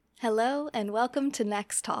Hello and welcome to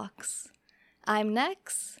NexTalks. I'm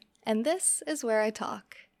Nex, and this is where I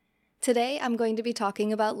talk. Today I'm going to be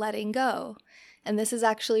talking about letting go, and this is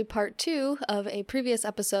actually part 2 of a previous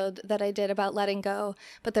episode that I did about letting go,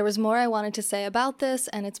 but there was more I wanted to say about this,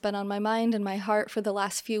 and it's been on my mind and my heart for the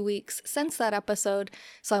last few weeks since that episode,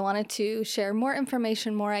 so I wanted to share more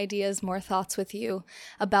information, more ideas, more thoughts with you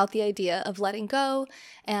about the idea of letting go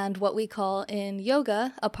and what we call in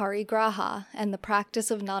yoga aparigraha and the practice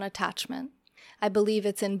of non-attachment. I believe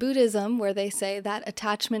it's in Buddhism where they say that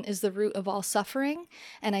attachment is the root of all suffering,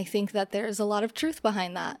 and I think that there's a lot of truth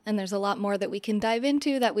behind that, and there's a lot more that we can dive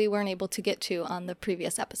into that we weren't able to get to on the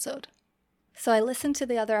previous episode. So I listened to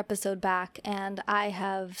the other episode back, and I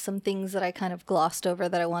have some things that I kind of glossed over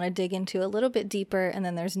that I want to dig into a little bit deeper, and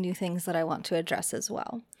then there's new things that I want to address as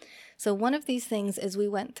well. So one of these things is we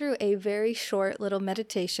went through a very short little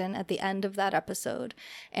meditation at the end of that episode,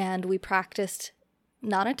 and we practiced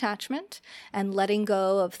non-attachment and letting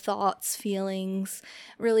go of thoughts, feelings,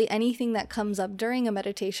 really anything that comes up during a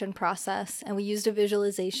meditation process. And we used a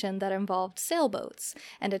visualization that involved sailboats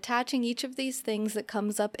and attaching each of these things that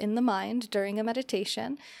comes up in the mind during a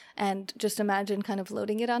meditation. And just imagine kind of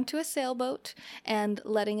loading it onto a sailboat and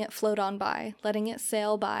letting it float on by, letting it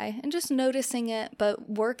sail by, and just noticing it, but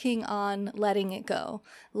working on letting it go,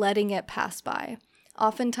 letting it pass by.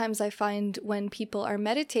 Oftentimes I find when people are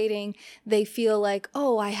meditating, they feel like,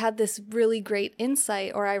 oh, I had this really great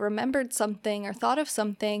insight, or I remembered something or thought of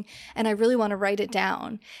something, and I really want to write it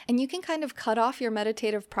down. And you can kind of cut off your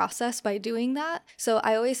meditative process by doing that. So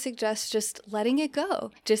I always suggest just letting it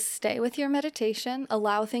go. Just stay with your meditation,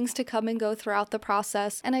 allow things to come and go throughout the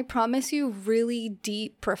process. And I promise you really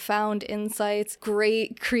deep, profound insights,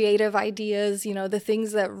 great creative ideas, the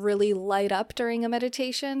things that really light up during a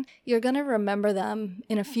meditation. You're going to remember them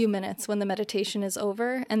in a few minutes when the meditation is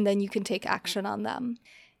over, and then you can take action on them.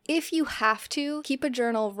 If you have to, keep a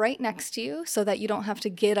journal right next to you so that you don't have to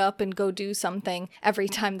get up and go do something every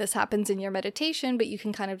time this happens in your meditation, but you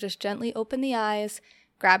can kind of just gently open the eyes,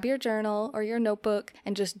 grab your journal or your notebook,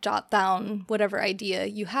 and just jot down whatever idea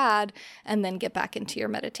you had, and then get back into your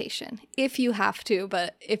meditation. If you have to,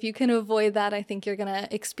 but if you can avoid that, I think you're going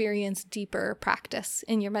to experience deeper practice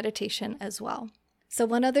in your meditation as well. So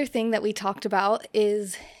one other thing that we talked about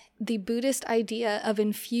is the Buddhist idea of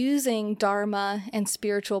infusing Dharma and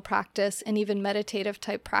spiritual practice and even meditative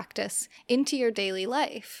type practice into your daily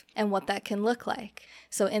life and what that can look like.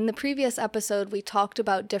 So in the previous episode, we talked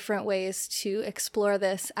about different ways to explore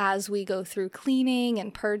this as we go through cleaning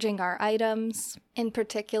and purging our items. In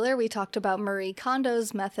particular, we talked about Marie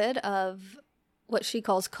Kondo's method of what she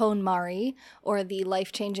calls KonMari, or the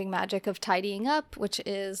life-changing magic of tidying up, which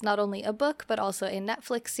is not only a book, but also a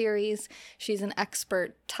Netflix series. She's an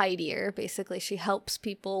expert tidier. Basically, she helps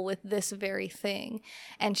people with this very thing.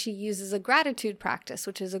 And she uses a gratitude practice,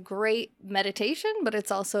 which is a great meditation, but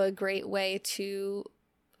it's also a great way to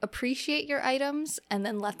appreciate your items and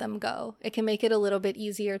then let them go. It can make it a little bit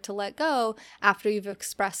easier to let go after you've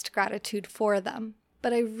expressed gratitude for them.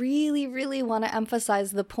 But I really, really want to emphasize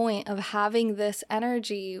the point of having this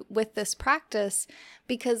energy with this practice,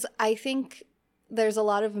 because I think there's a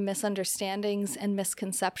lot of misunderstandings and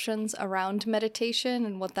misconceptions around meditation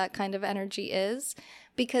and what that kind of energy is.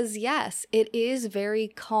 Because yes, it is very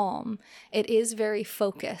calm. It is very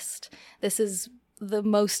focused. This is the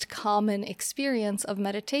most common experience of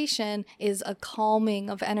meditation, is a calming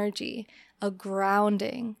of energy, a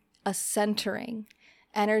grounding, a centering.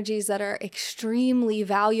 Energies that are extremely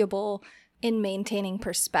valuable in maintaining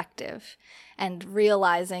perspective and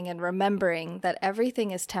realizing and remembering that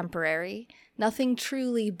everything is temporary, nothing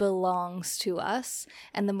truly belongs to us,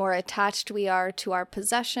 and the more attached we are to our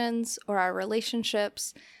possessions or our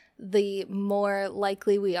relationships, the more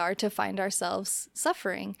likely we are to find ourselves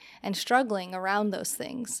suffering and struggling around those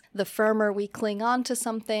things. The firmer we cling on to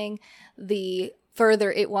something, the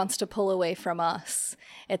further it wants to pull away from us.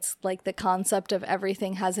 It's like the concept of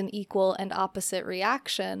everything has an equal and opposite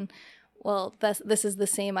reaction. Well, this is the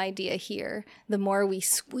same idea here. The more we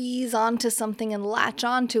squeeze onto something and latch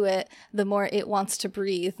onto it, the more it wants to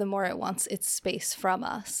breathe, the more it wants its space from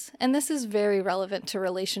us. And this is very relevant to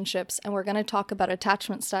relationships, and we're going to talk about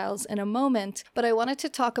attachment styles in a moment, but I wanted to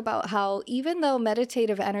talk about how even though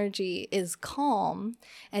meditative energy is calm,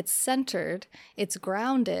 it's centered, it's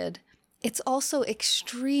grounded, it's also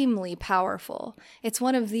extremely powerful. It's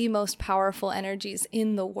one of the most powerful energies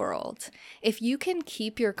in the world. If you can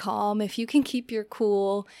keep your calm, if you can keep your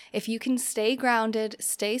cool, if you can stay grounded,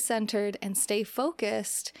 stay centered, and stay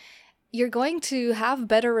focused, you're going to have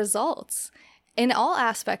better results in all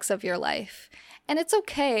aspects of your life. And it's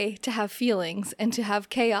okay to have feelings and to have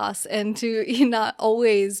chaos and to not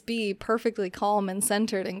always be perfectly calm and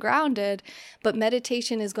centered and grounded, but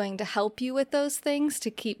meditation is going to help you with those things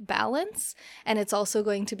to keep balance. And it's also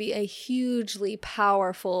going to be a hugely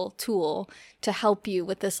powerful tool to help you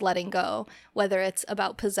with this letting go, whether it's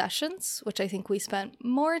about possessions, which I think we spent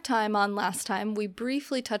more time on last time. We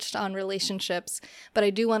briefly touched on relationships, but I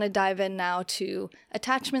do want to dive in now to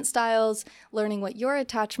attachment styles, learning what your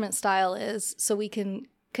attachment style is so we can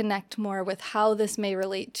connect more with how this may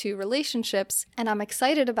relate to relationships. And I'm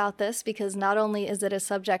excited about this because not only is it a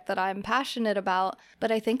subject that I'm passionate about,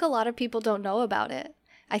 but I think a lot of people don't know about it.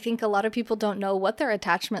 I think a lot of people don't know what their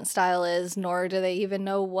attachment style is, nor do they even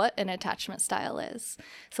know what an attachment style is.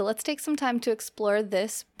 So let's take some time to explore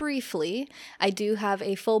this briefly. I do have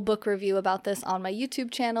a full book review about this on my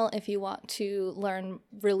YouTube channel if you want to learn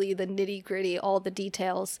really the nitty-gritty, all the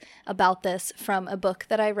details about this from a book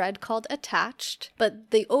that I read called Attached.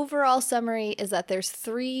 But the overall summary is that there's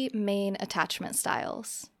 3 main attachment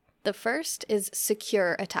styles. The first is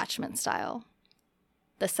secure attachment style.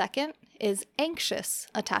 The second is anxious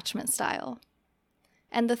attachment style.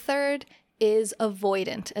 And the third is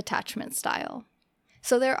avoidant attachment style.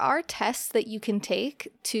 So there are tests that you can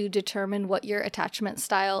take to determine what your attachment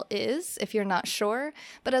style is if you're not sure.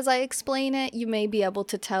 But as I explain it, you may be able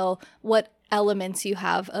to tell what elements you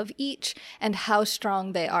have of each and how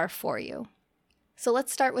strong they are for you. So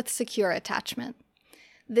let's start with secure attachment.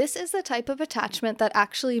 This is the type of attachment that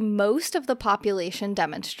actually most of the population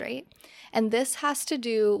demonstrate, and this has to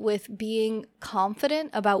do with being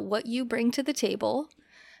confident about what you bring to the table,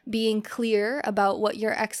 being clear about what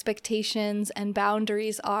your expectations and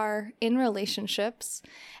boundaries are in relationships,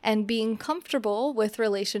 and being comfortable with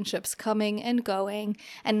relationships coming and going,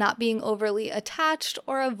 and not being overly attached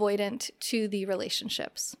or avoidant to the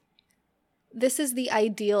relationships. This is the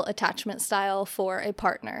ideal attachment style for a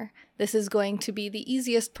partner. This is going to be the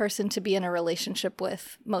easiest person to be in a relationship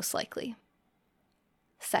with, most likely.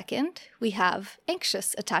 Second, we have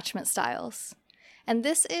anxious attachment styles. And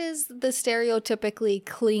this is the stereotypically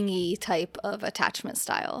clingy type of attachment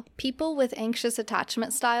style. People with anxious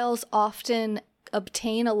attachment styles often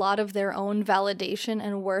obtain a lot of their own validation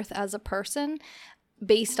and worth as a person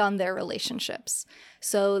based on their relationships.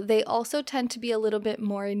 So they also tend to be a little bit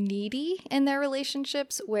more needy in their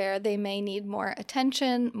relationships, where they may need more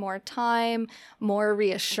attention, more time, more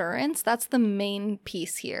reassurance. That's the main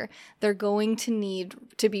piece here. They're going to need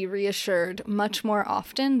to be reassured much more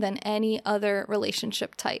often than any other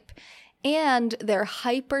relationship type. And they're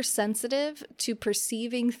hypersensitive to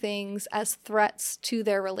perceiving things as threats to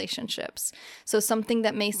their relationships. So something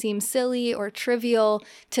that may seem silly or trivial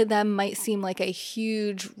to them might seem like a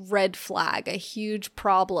huge red flag, a huge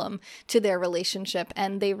problem to their relationship.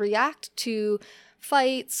 And they react to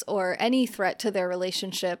fights or any threat to their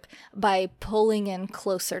relationship by pulling in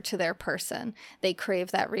closer to their person. They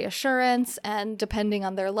crave that reassurance, and depending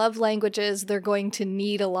on their love languages, they're going to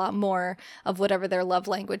need a lot more of whatever their love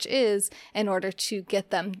language is in order to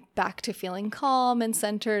get them back to feeling calm and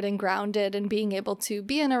centered and grounded and being able to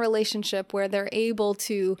be in a relationship where they're able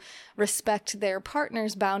to respect their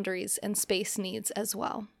partner's boundaries and space needs as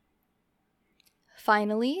well.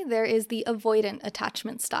 Finally, there is the avoidant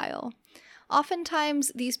attachment style.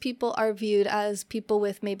 Oftentimes, these people are viewed as people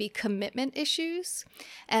with maybe commitment issues,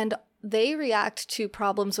 and they react to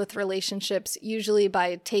problems with relationships usually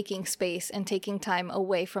by taking space and taking time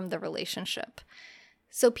away from the relationship.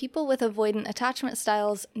 So people with avoidant attachment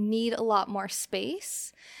styles need a lot more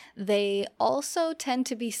space. They also tend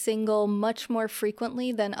to be single much more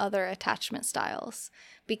frequently than other attachment styles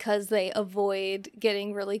because they avoid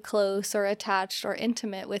getting really close or attached or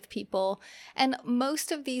intimate with people. And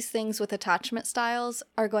most of these things with attachment styles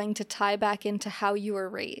are going to tie back into how you were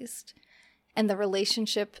raised and the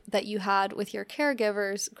relationship that you had with your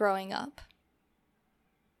caregivers growing up.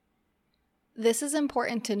 This is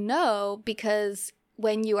important to know because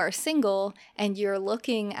when you are single and you're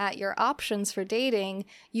looking at your options for dating,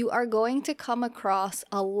 you are going to come across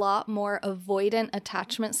a lot more avoidant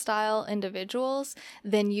attachment style individuals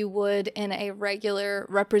than you would in a regular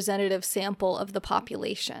representative sample of the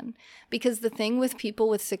population. Because the thing with people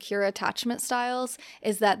with secure attachment styles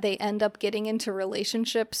is that they end up getting into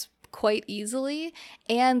relationships quite easily,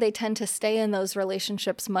 and they tend to stay in those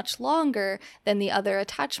relationships much longer than the other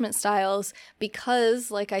attachment styles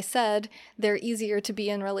because, like I said, they're easier to be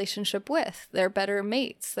in relationship with. They're better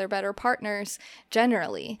mates, they're better partners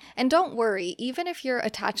generally. And don't worry, even if your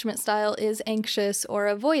attachment style is anxious or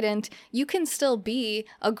avoidant, you can still be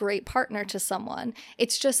a great partner to someone.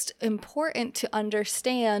 It's just important to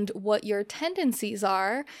understand what your tendencies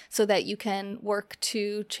are so that you can work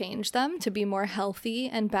to change them to be more healthy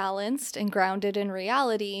and balanced and grounded in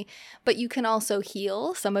reality. But you can also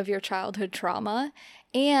heal some of your childhood trauma,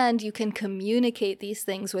 and you can communicate these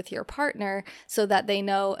things with your partner so that they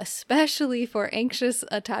know, especially for anxious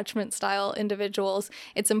attachment style individuals,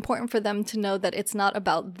 it's important for them to know that it's not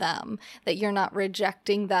about them, that you're not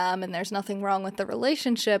rejecting them and there's nothing wrong with the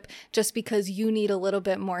relationship just because you need a little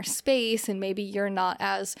bit more space and maybe you're not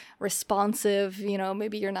as responsive,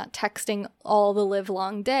 maybe you're not texting all the live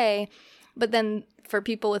long day. But then for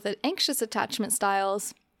people with anxious attachment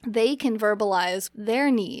styles, they can verbalize their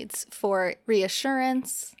needs for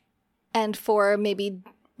reassurance and for maybe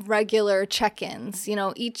regular check-ins.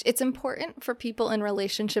 It's important for people in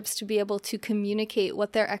relationships to be able to communicate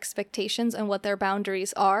what their expectations and what their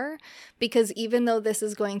boundaries are, because even though this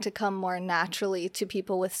is going to come more naturally to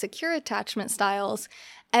people with secure attachment styles,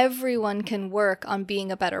 everyone can work on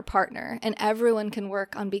being a better partner, and everyone can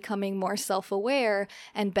work on becoming more self-aware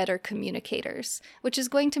and better communicators, which is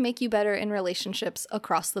going to make you better in relationships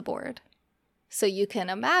across the board. So you can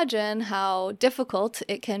imagine how difficult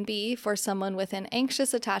it can be for someone with an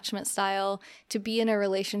anxious attachment style to be in a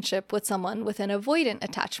relationship with someone with an avoidant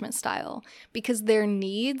attachment style, because their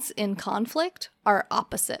needs in conflict are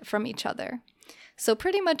opposite from each other. So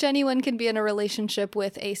pretty much anyone can be in a relationship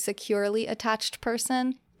with a securely attached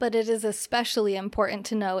person, but it is especially important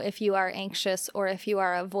to know if you are anxious or if you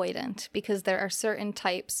are avoidant, because there are certain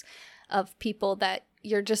types of people that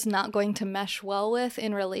you're just not going to mesh well with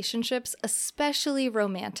in relationships, especially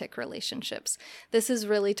romantic relationships. This is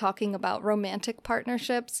really talking about romantic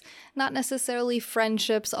partnerships, not necessarily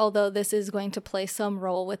friendships, although this is going to play some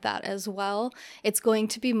role with that as well. It's going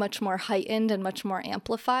to be much more heightened and much more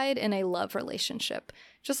amplified in a love relationship.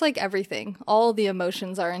 Just like everything, all the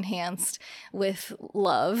emotions are enhanced with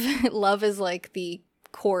love. Love is like the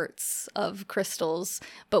quartz of crystals,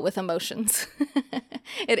 but with emotions.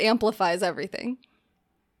 It amplifies everything.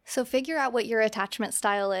 So figure out what your attachment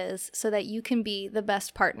style is so that you can be the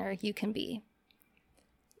best partner you can be.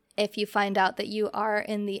 If you find out that you are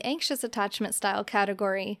in the anxious attachment style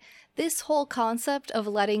category, this whole concept of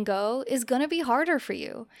letting go is going to be harder for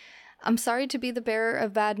you. I'm sorry to be the bearer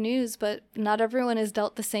of bad news, but not everyone is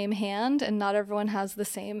dealt the same hand and not everyone has the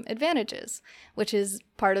same advantages, which is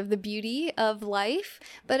part of the beauty of life.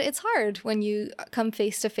 But it's hard when you come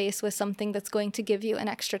face to face with something that's going to give you an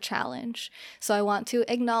extra challenge. So I want to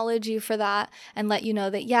acknowledge you for that and let you know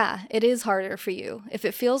that, yeah, it is harder for you. If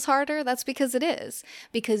it feels harder, that's because it is,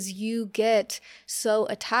 because you get so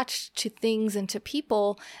attached to things and to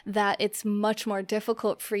people that it's much more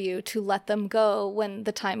difficult for you to let them go when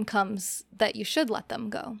the time comes that you should let them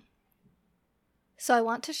go. So I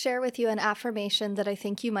want to share with you an affirmation that I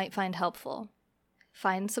think you might find helpful.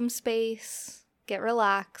 Find some space, get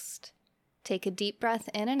relaxed, take a deep breath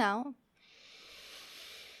in and out.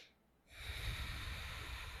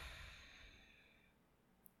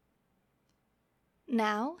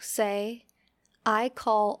 Now say, I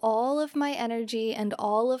call all of my energy and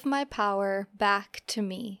all of my power back to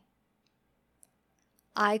me.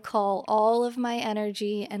 I call all of my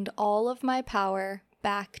energy and all of my power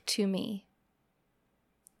back to me.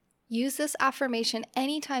 Use this affirmation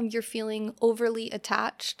anytime you're feeling overly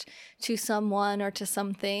attached to someone or to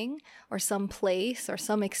something or some place or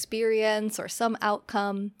some experience or some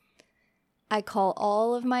outcome. I call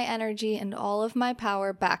all of my energy and all of my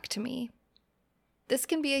power back to me. This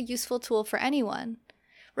can be a useful tool for anyone.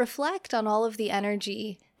 Reflect on all of the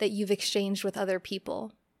energy that you've exchanged with other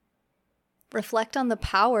people. Reflect on the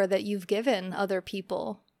power that you've given other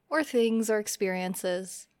people, or things or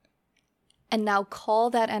experiences. And now call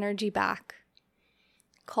that energy back.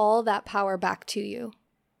 Call that power back to you.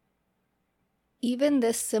 Even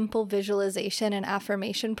this simple visualization and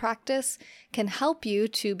affirmation practice can help you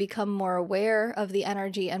to become more aware of the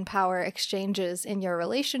energy and power exchanges in your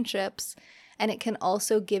relationships, and it can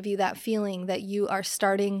also give you that feeling that you are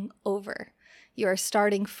starting over. You are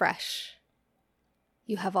starting fresh.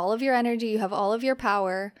 You have all of your energy, you have all of your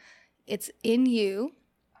power, it's in you,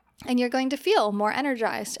 and you're going to feel more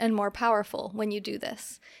energized and more powerful when you do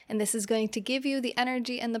this. And this is going to give you the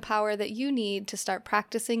energy and the power that you need to start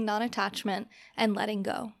practicing non-attachment and letting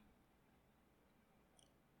go.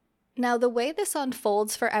 Now, the way this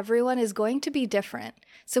unfolds for everyone is going to be different.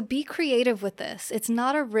 So be creative with this. It's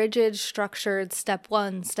not a rigid, structured step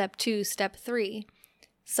 1, step 2, step 3.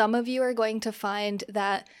 Some of you are going to find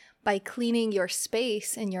that by cleaning your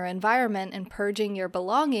space and your environment and purging your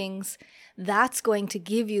belongings, that's going to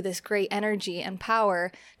give you this great energy and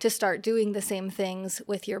power to start doing the same things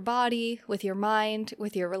with your body, with your mind,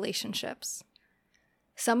 with your relationships.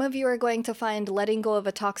 Some of you are going to find letting go of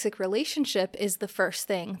a toxic relationship is the first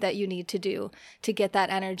thing that you need to do to get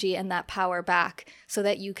that energy and that power back so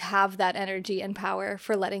that you have that energy and power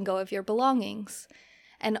for letting go of your belongings.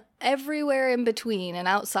 And everywhere in between and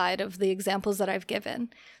outside of the examples that I've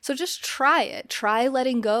given. So just try it. Try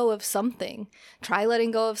letting go of something. Try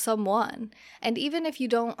letting go of someone. And even if you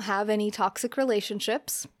don't have any toxic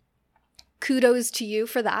relationships, kudos to you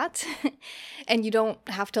for that. And you don't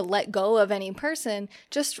have to let go of any person.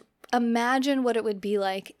 Just imagine what it would be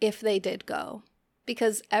like if they did go.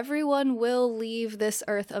 Because everyone will leave this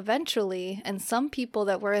earth eventually, and some people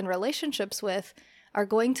that we're in relationships with are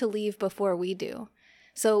going to leave before we do.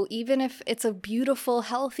 So even if it's a beautiful,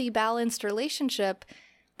 healthy, balanced relationship,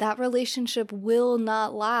 that relationship will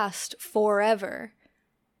not last forever.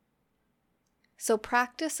 So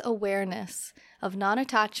practice awareness of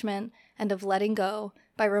non-attachment and of letting go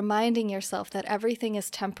by reminding yourself that everything is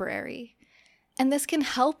temporary. And this can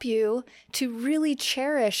help you to really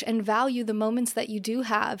cherish and value the moments that you do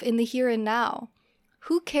have in the here and now.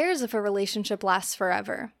 Who cares if a relationship lasts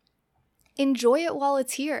forever? Enjoy it while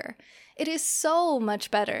it's here. It is so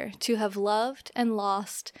much better to have loved and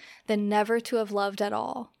lost than never to have loved at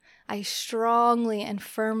all. I strongly and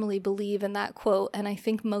firmly believe in that quote, and I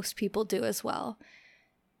think most people do as well.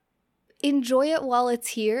 Enjoy it while it's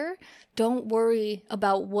here. Don't worry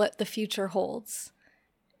about what the future holds.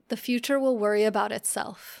 The future will worry about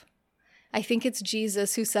itself. I think it's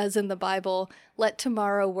Jesus who says in the Bible, "Let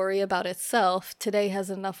tomorrow worry about itself. Today has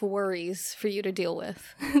enough worries for you to deal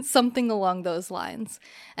with." Something along those lines.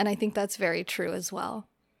 And I think that's very true as well.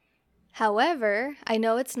 However, I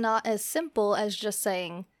know it's not as simple as just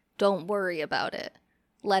saying, don't worry about it.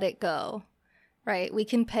 Let it go. Right? We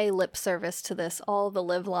can pay lip service to this all the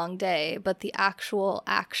livelong day, but the actual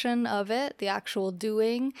action of it, the actual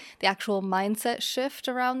doing, the actual mindset shift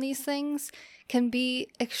around these things can be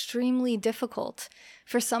extremely difficult.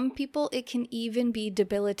 For some people, it can even be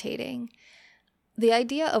debilitating. The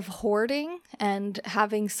idea of hoarding and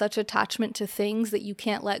having such attachment to things that you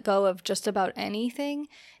can't let go of just about anything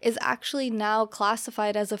is actually now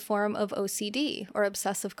classified as a form of OCD or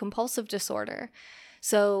obsessive compulsive disorder.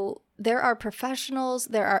 So there are professionals,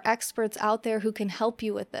 there are experts out there who can help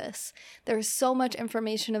you with this. There's so much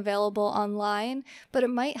information available online, but it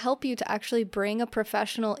might help you to actually bring a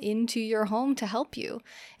professional into your home to help you.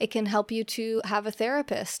 It can help you to have a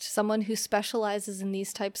therapist, someone who specializes in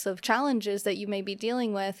these types of challenges that you may be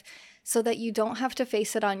dealing with, so that you don't have to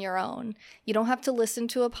face it on your own. You don't have to listen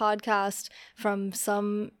to a podcast from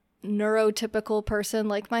some neurotypical person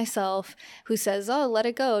like myself who says, "Oh, let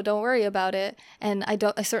it go, don't worry about it." And I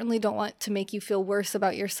certainly don't want to make you feel worse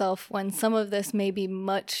about yourself when some of this may be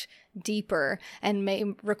much deeper and may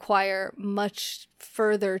require much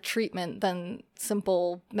further treatment than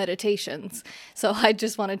simple meditations. So I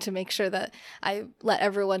just wanted to make sure that I let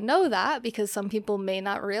everyone know that, because some people may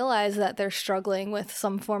not realize that they're struggling with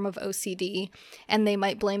some form of OCD, and they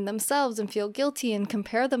might blame themselves and feel guilty and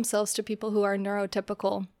compare themselves to people who are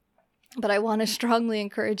neurotypical. But I want to strongly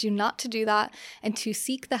encourage you not to do that and to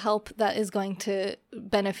seek the help that is going to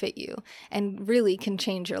benefit you and really can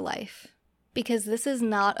change your life. Because this is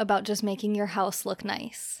not about just making your house look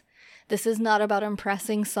nice. This is not about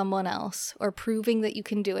impressing someone else or proving that you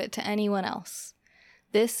can do it to anyone else.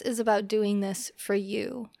 This is about doing this for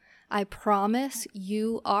you. I promise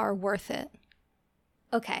you are worth it.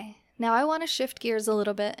 Okay, now I want to shift gears a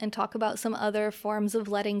little bit and talk about some other forms of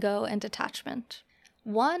letting go and detachment.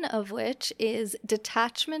 One of which is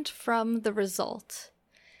detachment from the result.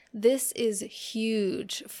 This is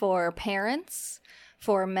huge for parents,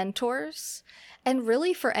 for mentors, and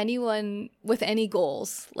really for anyone with any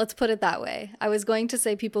goals. Let's put it that way. I was going to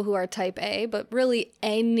say people who are type A, but really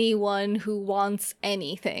anyone who wants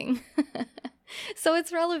anything. So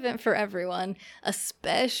it's relevant for everyone,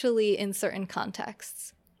 especially in certain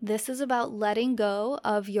contexts. This is about letting go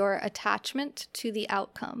of your attachment to the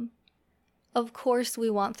outcome. Of course, we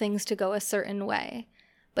want things to go a certain way,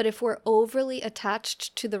 but if we're overly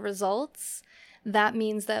attached to the results, that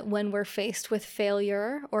means that when we're faced with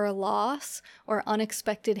failure or a loss or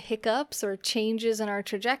unexpected hiccups or changes in our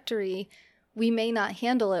trajectory, we may not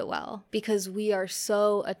handle it well because we are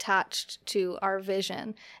so attached to our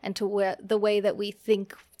vision and to the way that we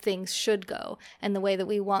think things should go and the way that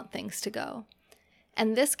we want things to go.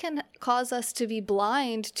 And this can cause us to be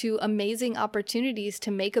blind to amazing opportunities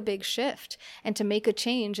to make a big shift and to make a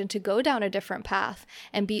change and to go down a different path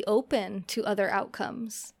and be open to other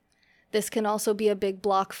outcomes. This can also be a big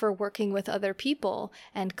block for working with other people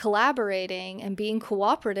and collaborating and being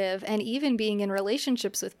cooperative and even being in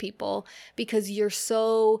relationships with people, because you're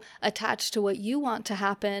so attached to what you want to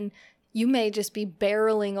happen. You may just be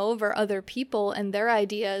barreling over other people and their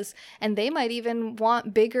ideas, and they might even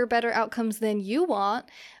want bigger, better outcomes than you want.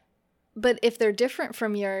 But if they're different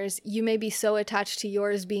from yours, you may be so attached to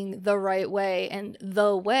yours being the right way and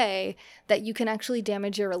the way that you can actually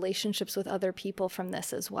damage your relationships with other people from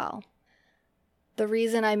this as well. The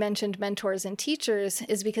reason I mentioned mentors and teachers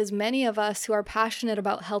is because many of us who are passionate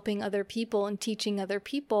about helping other people and teaching other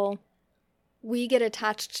people, we get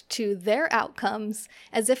attached to their outcomes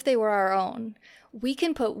as if they were our own. We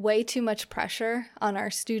can put way too much pressure on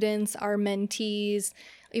our students, our mentees,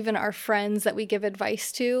 even our friends that we give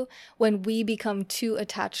advice to when we become too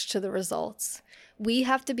attached to the results. We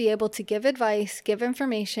have to be able to give advice, give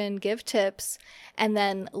information, give tips, and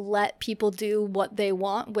then let people do what they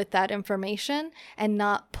want with that information and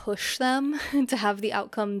not push them to have the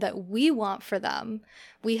outcome that we want for them.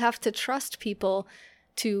 We have to trust people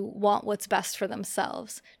to want what's best for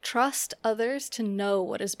themselves. Trust others to know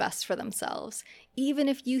what is best for themselves. Even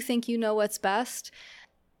if you think you know what's best,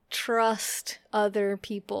 trust other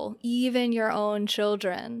people, even your own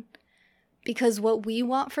children. Because what we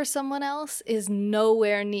want for someone else is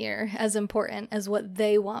nowhere near as important as what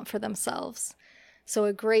they want for themselves. So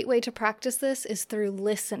a great way to practice this is through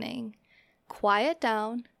listening. Quiet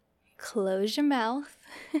down, close your mouth,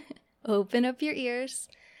 open up your ears,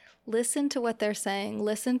 listen to what they're saying,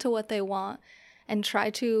 listen to what they want, and try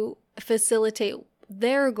to facilitate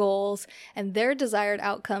their goals and their desired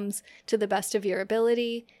outcomes to the best of your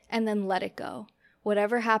ability, and then let it go.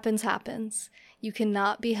 Whatever happens, happens. You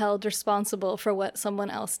cannot be held responsible for what someone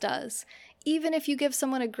else does. Even if you give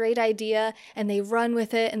someone a great idea and they run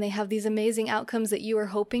with it and they have these amazing outcomes that you were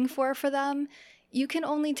hoping for them, you can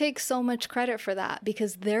only take so much credit for that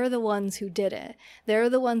because they're the ones who did it. They're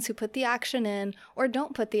the ones who put the action in or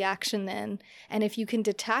don't put the action in. And if you can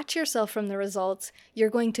detach yourself from the results, you're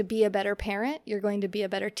going to be a better parent, you're going to be a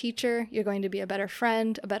better teacher, you're going to be a better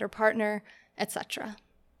friend, a better partner, etc.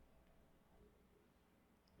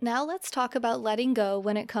 Now let's talk about letting go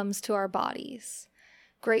when it comes to our bodies.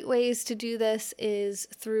 Great ways to do this is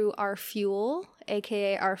through our fuel,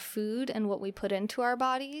 aka our food and what we put into our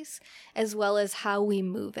bodies, as well as how we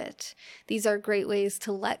move it. These are great ways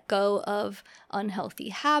to let go of unhealthy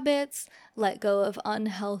habits, let go of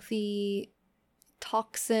unhealthy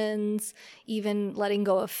toxins, even letting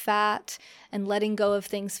go of fat, and letting go of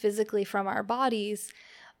things physically from our bodies.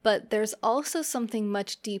 But there's also something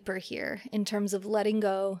much deeper here in terms of letting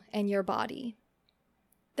go and your body.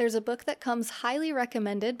 There's a book that comes highly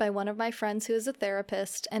recommended by one of my friends who is a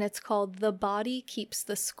therapist, and it's called The Body Keeps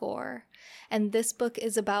the Score. And this book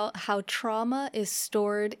is about how trauma is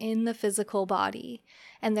stored in the physical body.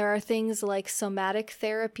 And there are things like somatic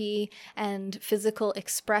therapy and physical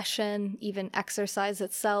expression, even exercise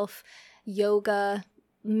itself, yoga,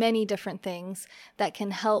 many different things that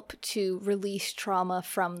can help to release trauma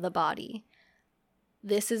from the body.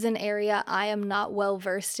 This is an area I am not well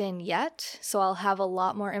versed in yet, so I'll have a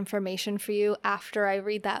lot more information for you after I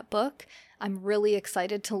read that book. I'm really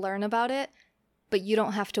excited to learn about it, but you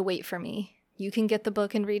don't have to wait for me. You can get the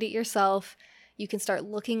book and read it yourself. You can start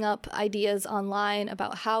looking up ideas online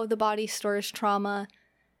about how the body stores trauma.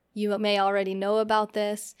 You may already know about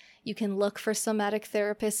this. You can look for somatic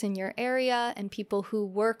therapists in your area and people who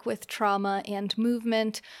work with trauma and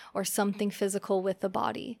movement or something physical with the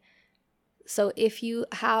body. So if you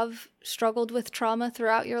have struggled with trauma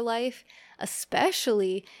throughout your life,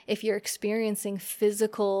 especially if you're experiencing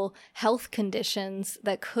physical health conditions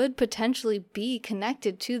that could potentially be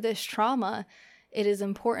connected to this trauma, it is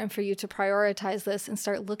important for you to prioritize this and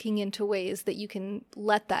start looking into ways that you can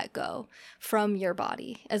let that go from your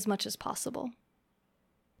body as much as possible.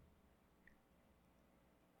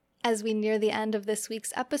 As we near the end of this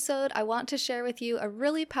week's episode, I want to share with you a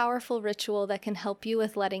really powerful ritual that can help you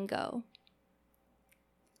with letting go.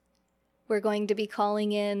 We're going to be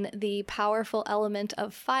calling in the powerful element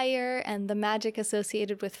of fire and the magic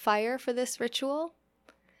associated with fire for this ritual.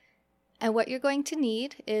 And what you're going to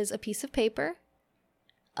need is a piece of paper,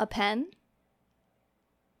 a pen,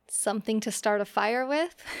 something to start a fire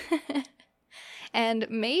with, and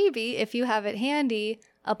maybe, if you have it handy,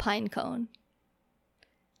 a pine cone.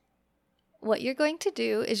 What you're going to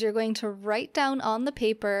do is you're going to write down on the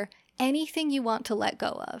paper anything you want to let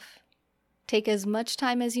go of. Take as much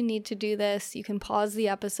time as you need to do this. You can pause the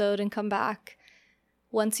episode and come back.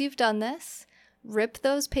 Once you've done this, rip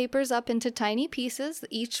those papers up into tiny pieces,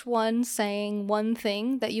 each one saying one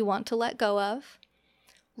thing that you want to let go of.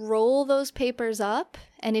 Roll those papers up,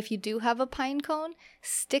 and if you do have a pine cone,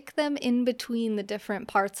 stick them in between the different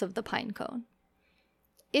parts of the pine cone.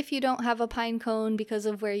 If you don't have a pine cone because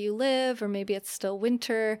of where you live, or maybe it's still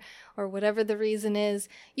winter, or whatever the reason is,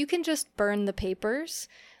 you can just burn the papers.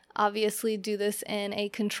 Obviously, do this in a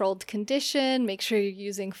controlled condition. Make sure you're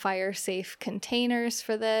using fire-safe containers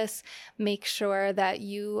for this. Make sure that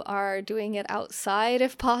you are doing it outside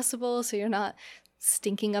if possible, so you're not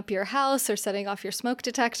stinking up your house or setting off your smoke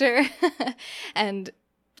detector. And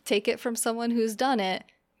take it from someone who's done it.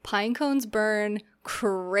 Pine cones burn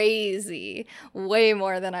crazy, way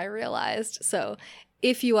more than I realized. So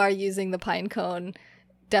if you are using the pine cone,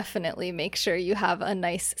 definitely make sure you have a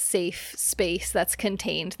nice, safe space that's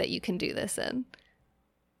contained that you can do this in.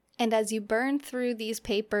 And as you burn through these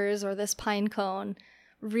papers or this pine cone,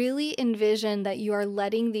 really envision that you are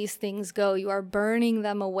letting these things go. You are burning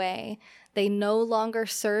them away. They no longer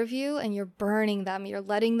serve you, and you're burning them. You're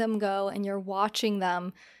letting them go, and you're watching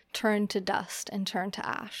them turn to dust and turn to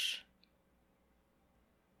ash.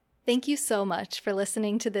 Thank you so much for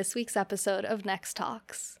listening to this week's episode of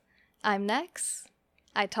NexTalks. I'm Nex.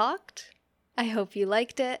 I talked. I hope you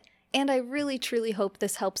liked it, and I really truly hope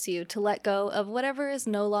this helps you to let go of whatever is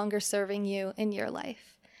no longer serving you in your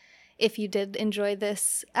life. If you did enjoy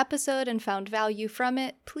this episode and found value from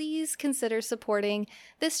it, please consider supporting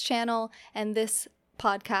this channel and this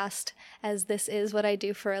podcast, as this is what I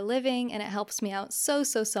do for a living and it helps me out so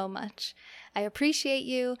much. I appreciate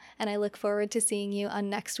you, and I look forward to seeing you on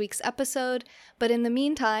next week's episode. But in the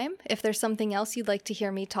meantime, if there's something else you'd like to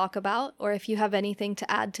hear me talk about, or if you have anything to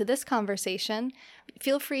add to this conversation,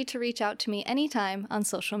 feel free to reach out to me anytime on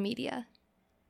social media.